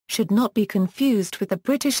should not be confused with the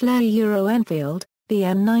British Enfield, the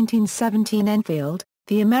M1917 Enfield,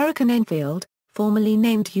 the American Enfield, formerly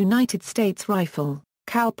named United States Rifle,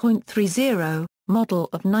 Cal .30, model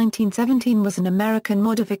of 1917 was an American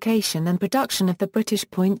modification and production of the British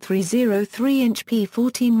 .30 3-inch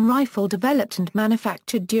P14 rifle developed and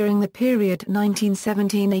manufactured during the period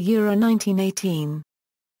 1917–1918.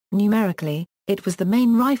 Numerically, it was the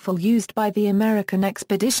main rifle used by the American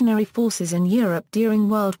Expeditionary Forces in Europe during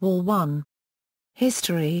World War I.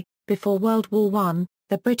 History: before World War I,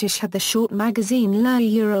 the British had the short magazine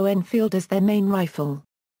Enfield as their main rifle.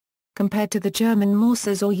 Compared to the German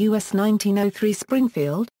Morsers or US 1903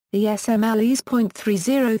 Springfield, the SMLE's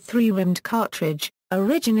 .303 rimmed cartridge,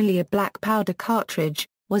 originally a black powder cartridge,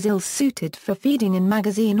 was ill-suited for feeding in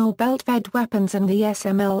magazine or belt-fed weapons, and the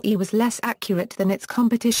SMLE was less accurate than its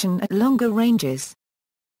competition at longer ranges.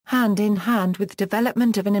 Hand in hand with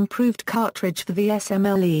development of an improved cartridge for the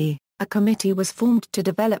SMLE, a committee was formed to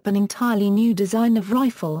develop an entirely new design of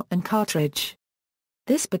rifle and cartridge.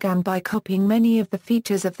 This began by copying many of the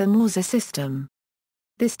features of the Mauser system.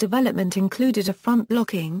 This development included a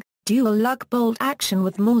front-locking, dual-lug bolt action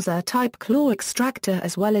with Mauser-type claw extractor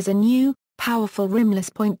as well as a new, powerful rimless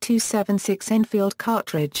 .276 Enfield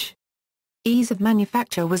cartridge. Ease of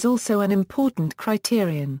manufacture was also an important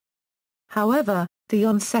criterion. However, the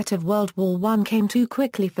onset of World War I came too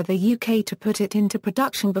quickly for the UK to put it into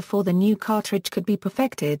production before the new cartridge could be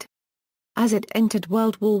perfected. As it entered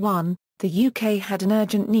World War I, the UK had an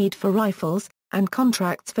urgent need for rifles, and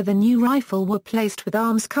contracts for the new rifle were placed with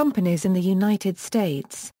arms companies in the United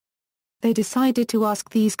States. They decided to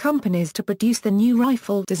ask these companies to produce the new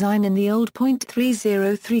rifle design in the old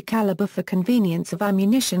 .303 caliber for convenience of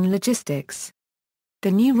ammunition logistics.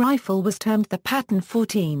 The new rifle was termed the Pattern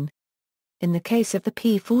 14. In the case of the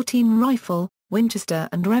P14 rifle, Winchester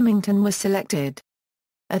and Remington were selected.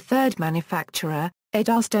 A third manufacturer,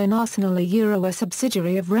 Edastone Arsenal a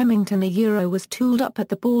subsidiary of Remington was tooled up at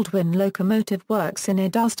the Baldwin Locomotive Works in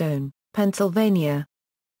Edastone, Pennsylvania.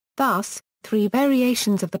 Thus, three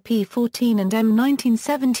variations of the P14 and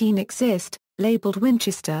M1917 exist, labeled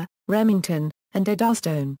Winchester, Remington, and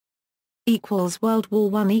Edastone. World War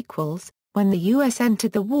I when the U.S.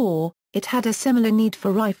 entered the war, it had a similar need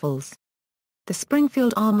for rifles. The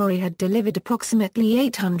Springfield Armory had delivered approximately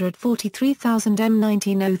 843,000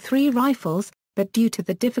 M1903 rifles, but due to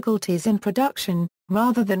the difficulties in production,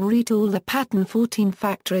 rather than retool the Pattern 14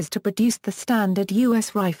 factories to produce the standard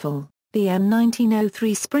U.S. rifle, the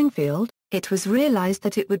M1903 Springfield, it was realized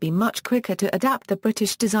that it would be much quicker to adapt the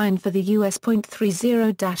British design for the US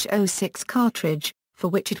 .30-06 cartridge, for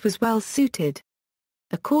which it was well suited.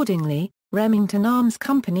 Accordingly, Remington Arms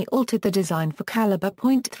Company altered the design for caliber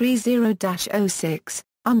 .30-06,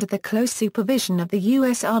 under the close supervision of the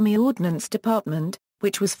U.S. Army Ordnance Department,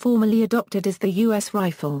 which was formally adopted as the U.S.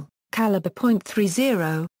 rifle, caliber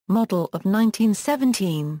 .30, model of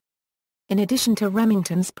 1917. In addition to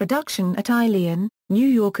Remington's production at Ilion, New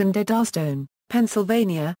York and Edastone,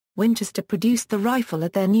 Pennsylvania, Winchester produced the rifle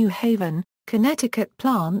at their New Haven, Connecticut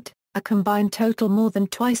plant, a combined total more than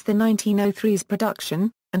twice the 1903's production,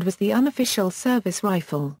 and was the unofficial service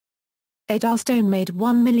rifle. Edastone made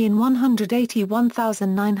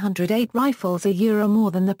 1,181,908 rifles a year, or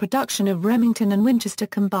more than the production of Remington and Winchester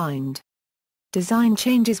combined. Design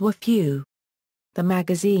changes were few. The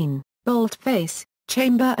magazine, bolt face,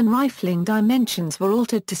 chamber and rifling dimensions were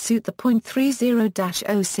altered to suit the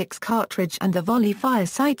 .30-06 cartridge, and the volley fire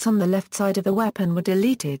sights on the left side of the weapon were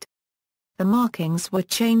deleted. The markings were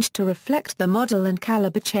changed to reflect the model and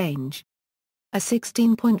caliber change. A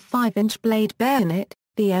 16.5-inch blade bayonet,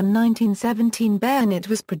 the M1917 bayonet,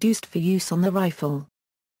 was produced for use on the rifle.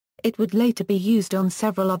 It would later be used on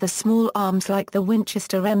several other small arms like the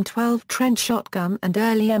Winchester M12 trench shotgun and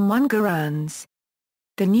early M1 Garands.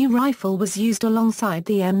 The new rifle was used alongside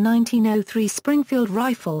the M1903 Springfield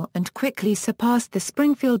rifle and quickly surpassed the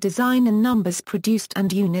Springfield design in numbers produced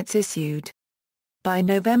and units issued. By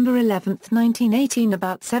November 11, 1918,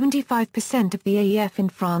 about 75% of the AEF in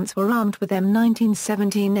France were armed with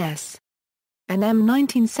M1917s. An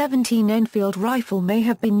M1917 Enfield rifle may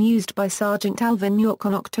have been used by Sergeant Alvin York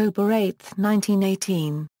on October 8,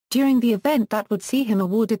 1918, during the event that would see him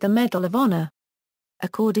awarded the Medal of Honor.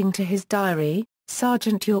 According to his diary,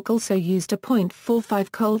 Sergeant York also used a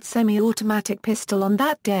 .45 Colt semi-automatic pistol on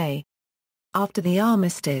that day. After the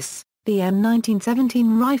armistice, the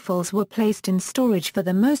M1917 rifles were placed in storage for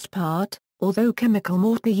the most part, although chemical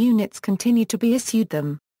mortar units continued to be issued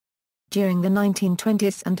them. During the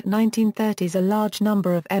 1920s and 1930s, a large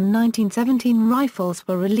number of M1917 rifles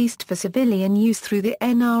were released for civilian use through the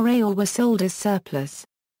NRA or were sold as surplus.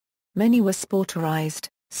 Many were sporterized,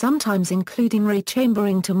 sometimes including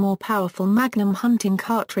rechambering to more powerful Magnum hunting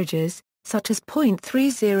cartridges, such as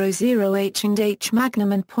 .300 and H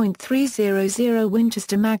Magnum and .300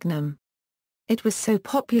 Winchester Magnum. It was so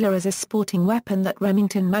popular as a sporting weapon that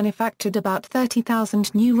Remington manufactured about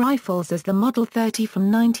 30,000 new rifles as the Model 30 from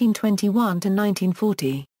 1921 to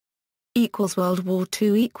 1940. World War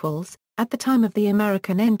II. At the time of the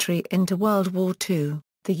American entry into World War II,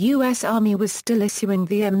 the U.S. Army was still issuing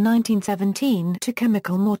the M1917 to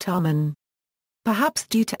chemical mortarmen. Perhaps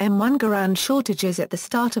due to M1 Garand shortages at the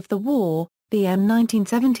start of the war, the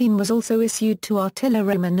M1917 was also issued to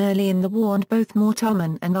artillerymen early in the war, and both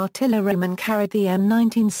mortarmen and artillerymen carried the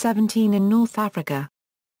M1917 in North Africa.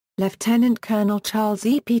 Lieutenant Colonel Charles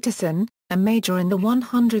E. Peterson, a major in the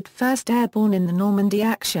 101st Airborne in the Normandy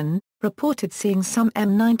action, reported seeing some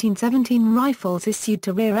M1917 rifles issued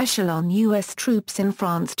to rear echelon U.S. troops in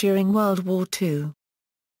France during World War II.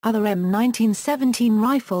 Other M1917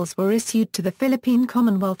 rifles were issued to the Philippine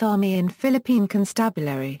Commonwealth Army and Philippine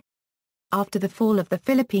Constabulary. After the fall of the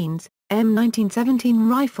Philippines, M1917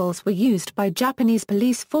 rifles were used by Japanese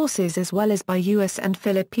police forces as well as by U.S. and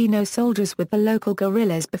Filipino soldiers with the local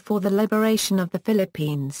guerrillas before the liberation of the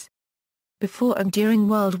Philippines. Before and during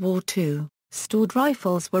World War II, stored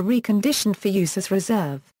rifles were reconditioned for use as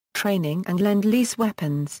reserve, training and Lend-Lease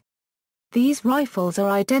weapons. These rifles are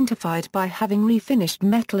identified by having refinished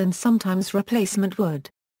metal and sometimes replacement wood.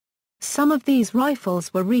 Some of these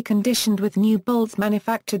rifles were reconditioned with new bolts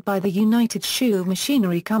manufactured by the United Shoe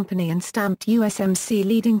Machinery Company and stamped USMC,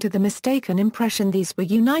 leading to the mistaken impression these were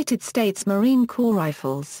United States Marine Corps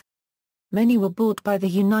rifles. Many were bought by the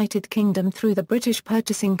United Kingdom through the British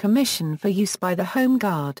Purchasing Commission for use by the Home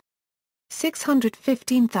Guard.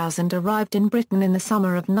 615,000 arrived in Britain in the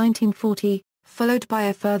summer of 1940, followed by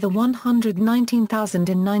a further 119,000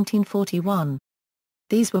 in 1941.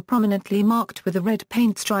 These were prominently marked with a red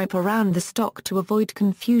paint stripe around the stock to avoid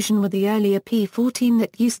confusion with the earlier P14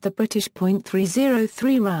 that used the British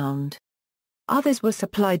 .303 round. Others were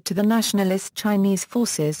supplied to the nationalist Chinese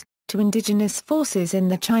forces, to indigenous forces in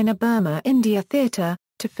the China-Burma-India theater,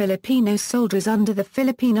 to Filipino soldiers under the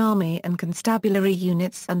Philippine Army and Constabulary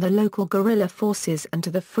units and the local guerrilla forces, and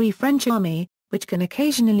to the Free French Army, which can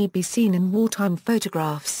occasionally be seen in wartime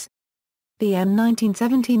photographs. The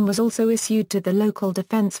M1917 was also issued to the local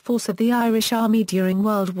defence force of the Irish Army during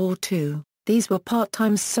World War II. These were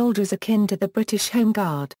part-time soldiers akin to the British Home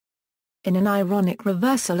Guard. In an ironic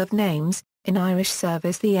reversal of names, in Irish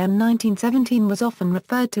service the M1917 was often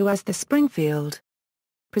referred to as the Springfield.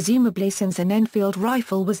 Presumably since an Enfield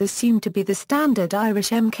rifle was assumed to be the standard Irish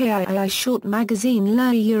MKII short magazine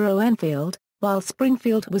Enfield, while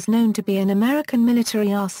Springfield was known to be an American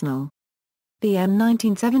military arsenal. The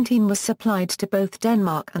M1917 was supplied to both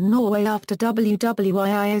Denmark and Norway after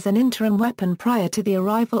WWII as an interim weapon prior to the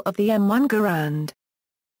arrival of the M1 Garand.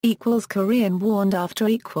 Korean War and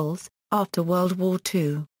after World War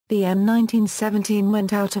II, the M1917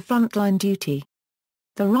 went out of frontline duty.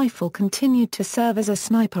 The rifle continued to serve as a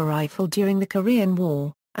sniper rifle during the Korean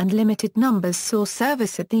War, and limited numbers saw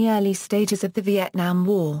service at the early stages of the Vietnam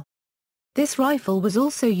War. This rifle was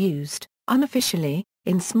also used, unofficially,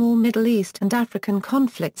 in small Middle East and African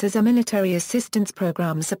conflicts as a military assistance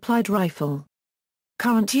program supplied rifle.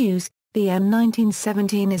 Current use, the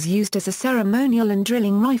M1917 is used as a ceremonial and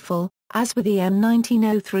drilling rifle, as with the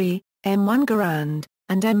M1903, M1 Garand,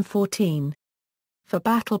 and M14. For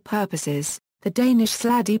battle purposes, the Danish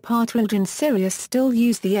Slade Partridgen Sirius still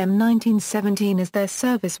use the M1917 as their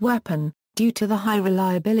service weapon, due to the high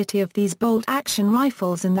reliability of these bolt-action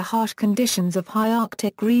rifles in the harsh conditions of high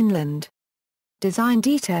Arctic Greenland. Design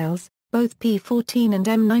details: both P14 and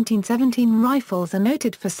M1917 rifles are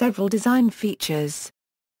noted for several design features.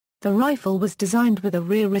 The rifle was designed with a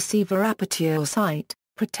rear receiver aperture sight,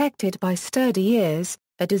 protected by sturdy ears,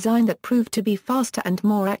 a design that proved to be faster and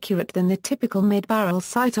more accurate than the typical mid-barrel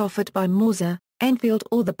sight offered by Mauser, Enfield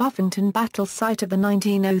or the Buffington battle sight of the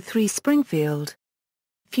 1903 Springfield.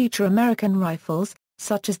 Future American rifles,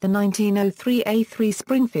 such as the 1903A3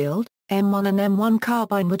 Springfield, M1 and M1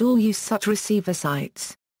 carbine would all use such receiver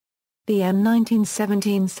sights. The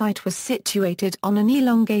M1917 sight was situated on an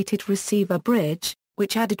elongated receiver bridge,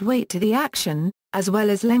 which added weight to the action, as well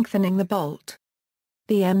as lengthening the bolt.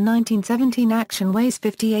 The M1917 action weighs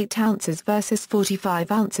 58 ounces versus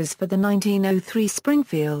 45 ounces for the 1903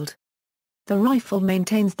 Springfield. The rifle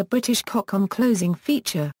maintains the British cock-on closing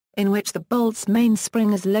feature, in which the bolt's main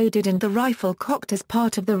spring is loaded and the rifle cocked as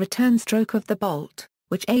part of the return stroke of the bolt,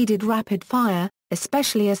 which aided rapid fire,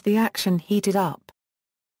 especially as the action heated up.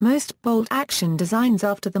 Most bolt-action designs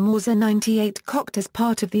after the Mauser 98 cocked as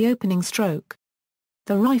part of the opening stroke.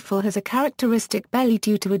 The rifle has a characteristic belly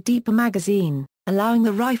due to a deeper magazine, allowing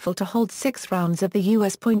the rifle to hold 6 rounds of the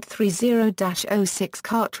US .30-06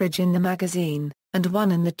 cartridge in the magazine, and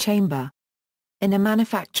 1 in the chamber. In a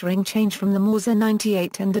manufacturing change from the Mauser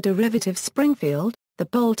 98 and the derivative Springfield, the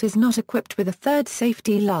bolt is not equipped with a third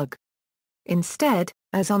safety lug. Instead,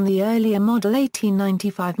 as on the earlier model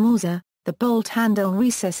 1895 Mauser, the bolt handle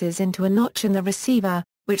recesses into a notch in the receiver,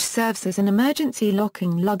 which serves as an emergency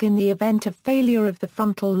locking lug in the event of failure of the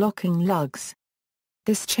frontal locking lugs.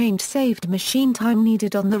 This change saved machine time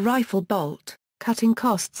needed on the rifle bolt, cutting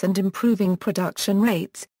costs and improving production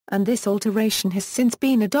rates, and this alteration has since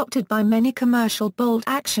been adopted by many commercial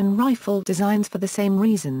bolt-action rifle designs for the same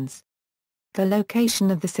reasons. The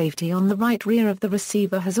location of the safety on the right rear of the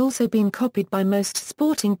receiver has also been copied by most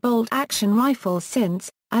sporting bolt-action rifles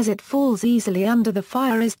since, as it falls easily under the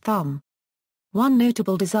firer's thumb. One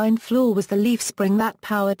notable design flaw was the leaf spring that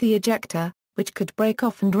powered the ejector, which could break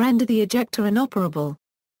off and render the ejector inoperable.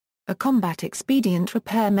 A combat expedient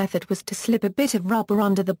repair method was to slip a bit of rubber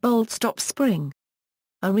under the bolt stop spring.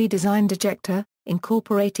 A redesigned ejector,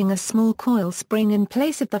 incorporating a small coil spring in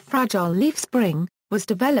place of the fragile leaf spring, was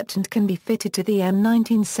developed and can be fitted to the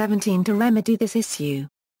M1917 to remedy this issue.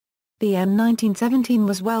 The M1917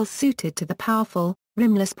 was well suited to the powerful,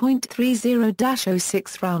 rimless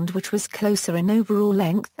 .30-06 round, which was closer in overall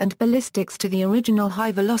length and ballistics to the original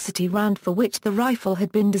high-velocity round for which the rifle had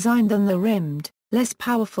been designed than the rimmed, less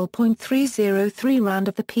powerful .303 round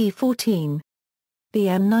of the P14. The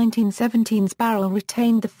M1917's barrel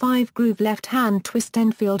retained the 5-groove left-hand twist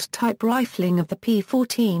Enfield type rifling of the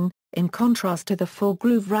P14, in contrast to the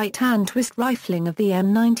 4-groove right-hand twist rifling of the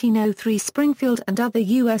M1903 Springfield and other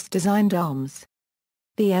U.S.-designed arms.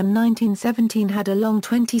 The M1917 had a long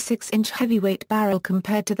 26-inch heavyweight barrel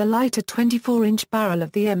compared to the lighter 24-inch barrel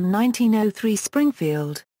of the M1903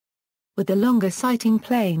 Springfield. With the longer sighting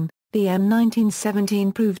plane, the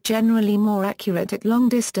M1917 proved generally more accurate at long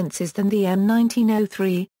distances than the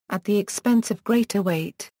M1903, at the expense of greater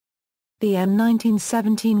weight. The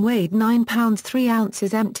M1917 weighed 9 pounds 3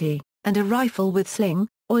 ounces empty, and a rifle with sling,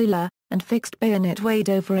 oiler, and fixed bayonet weighed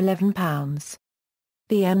over 11 pounds.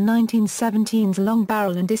 The M1917's long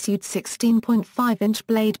barrel and issued 16.5-inch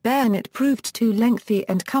blade bayonet proved too lengthy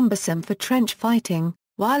and cumbersome for trench fighting,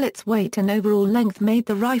 while its weight and overall length made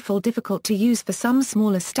the rifle difficult to use for some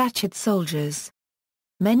smaller-statured soldiers.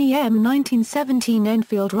 Many M1917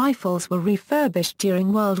 Enfield rifles were refurbished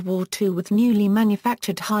during World War II with newly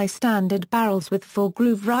manufactured high-standard barrels with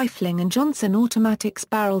 4-groove rifling and Johnson Automatics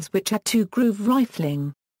barrels which had 2-groove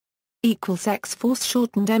rifling. X-Force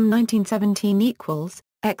shortened M1917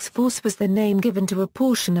 X-Force was the name given to a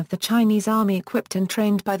portion of the Chinese army equipped and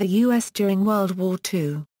trained by the U.S. during World War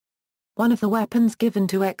II. One of the weapons given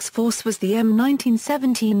to X-Force was the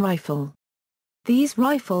M1917 rifle. These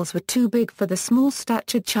rifles were too big for the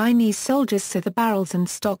small-statured Chinese soldiers, so the barrels and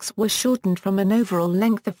stocks were shortened from an overall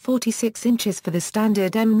length of 46 inches for the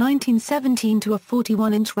standard M1917 to a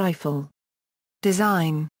 41-inch rifle.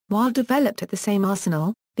 Design: while developed at the same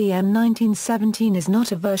arsenal, the M1917 is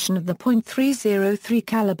not a version of the .303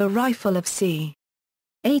 caliber rifle of c.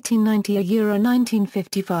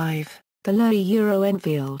 1890-1955, the Lowe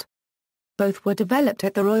Enfield. Both were developed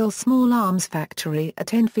at the Royal Small Arms Factory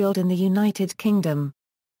at Enfield in the United Kingdom.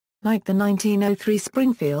 Like the 1903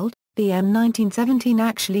 Springfield, the M1917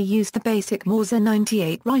 actually used the basic Mauser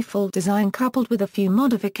 98 rifle design coupled with a few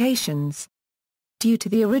modifications. Due to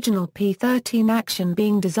the original P13 action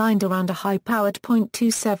being designed around a high-powered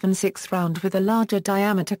 .276 round with a larger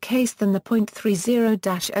diameter case than the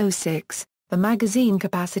 .30-06, the magazine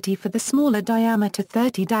capacity for the smaller diameter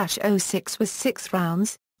 30-06 was 6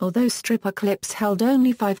 rounds, although stripper clips held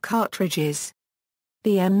only 5 cartridges.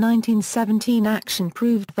 The M1917 action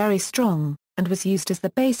proved very strong, and was used as the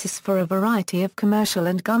basis for a variety of commercial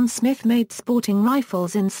and gunsmith-made sporting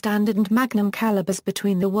rifles in standard and magnum calibers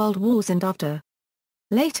between the World Wars and after.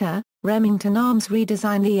 Later, Remington Arms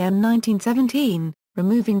redesigned the M1917,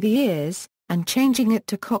 removing the ears, and changing it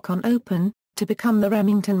to cock-on-open, to become the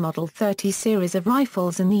Remington Model 30 series of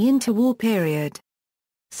rifles in the interwar period.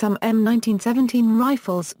 Some M1917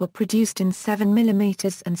 rifles were produced in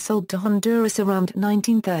 7mm and sold to Honduras around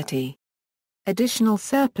 1930. Additional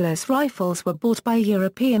surplus rifles were bought by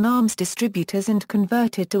European arms distributors and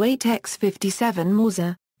converted to 8x57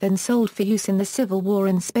 Mauser, then sold for use in the Civil War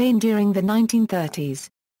in Spain during the 1930s.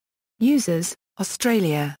 Users: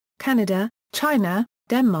 Australia, Canada, China,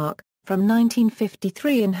 Denmark. From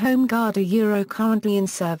 1953 in Home Guard, a Euro currently in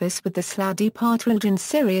service with the Slade Partridge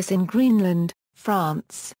Sirius in Greenland,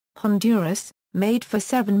 France, Honduras, made for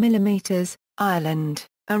 7mm, Ireland,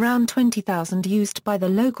 around 20,000 used by the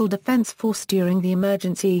local defense force during the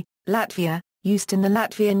emergency, Latvia, used in the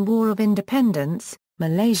Latvian War of Independence,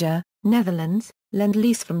 Malaysia, Netherlands,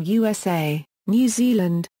 Lend-Lease from USA, New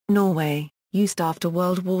Zealand, Norway, used after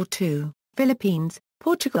World War II, Philippines,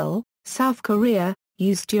 Portugal, South Korea,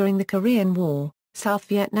 used during the Korean War, South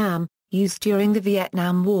Vietnam, used during the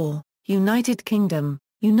Vietnam War, United Kingdom,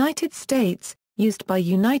 United States, used by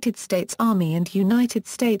United States Army and United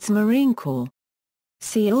States Marine Corps.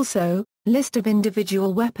 See also, List of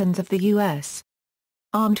individual weapons of the U.S.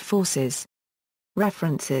 Armed Forces.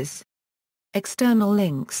 References. External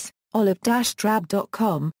links,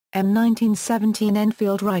 olive-drab.com, M1917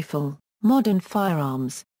 Enfield Rifle, Modern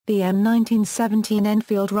Firearms, the M1917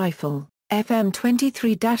 Enfield Rifle,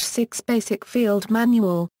 FM23-6 Basic Field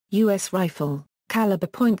Manual, U.S. Rifle, Caliber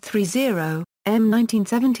 .30,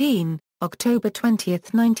 M1917, October 20,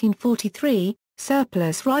 1943,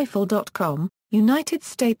 surplusrifle.com, United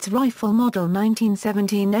States Rifle Model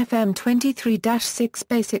 1917 FM23-6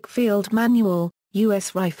 Basic Field Manual,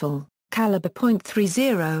 U.S. Rifle, Caliber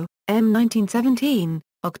 .30, M1917,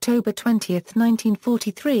 October 20,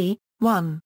 1943, 1.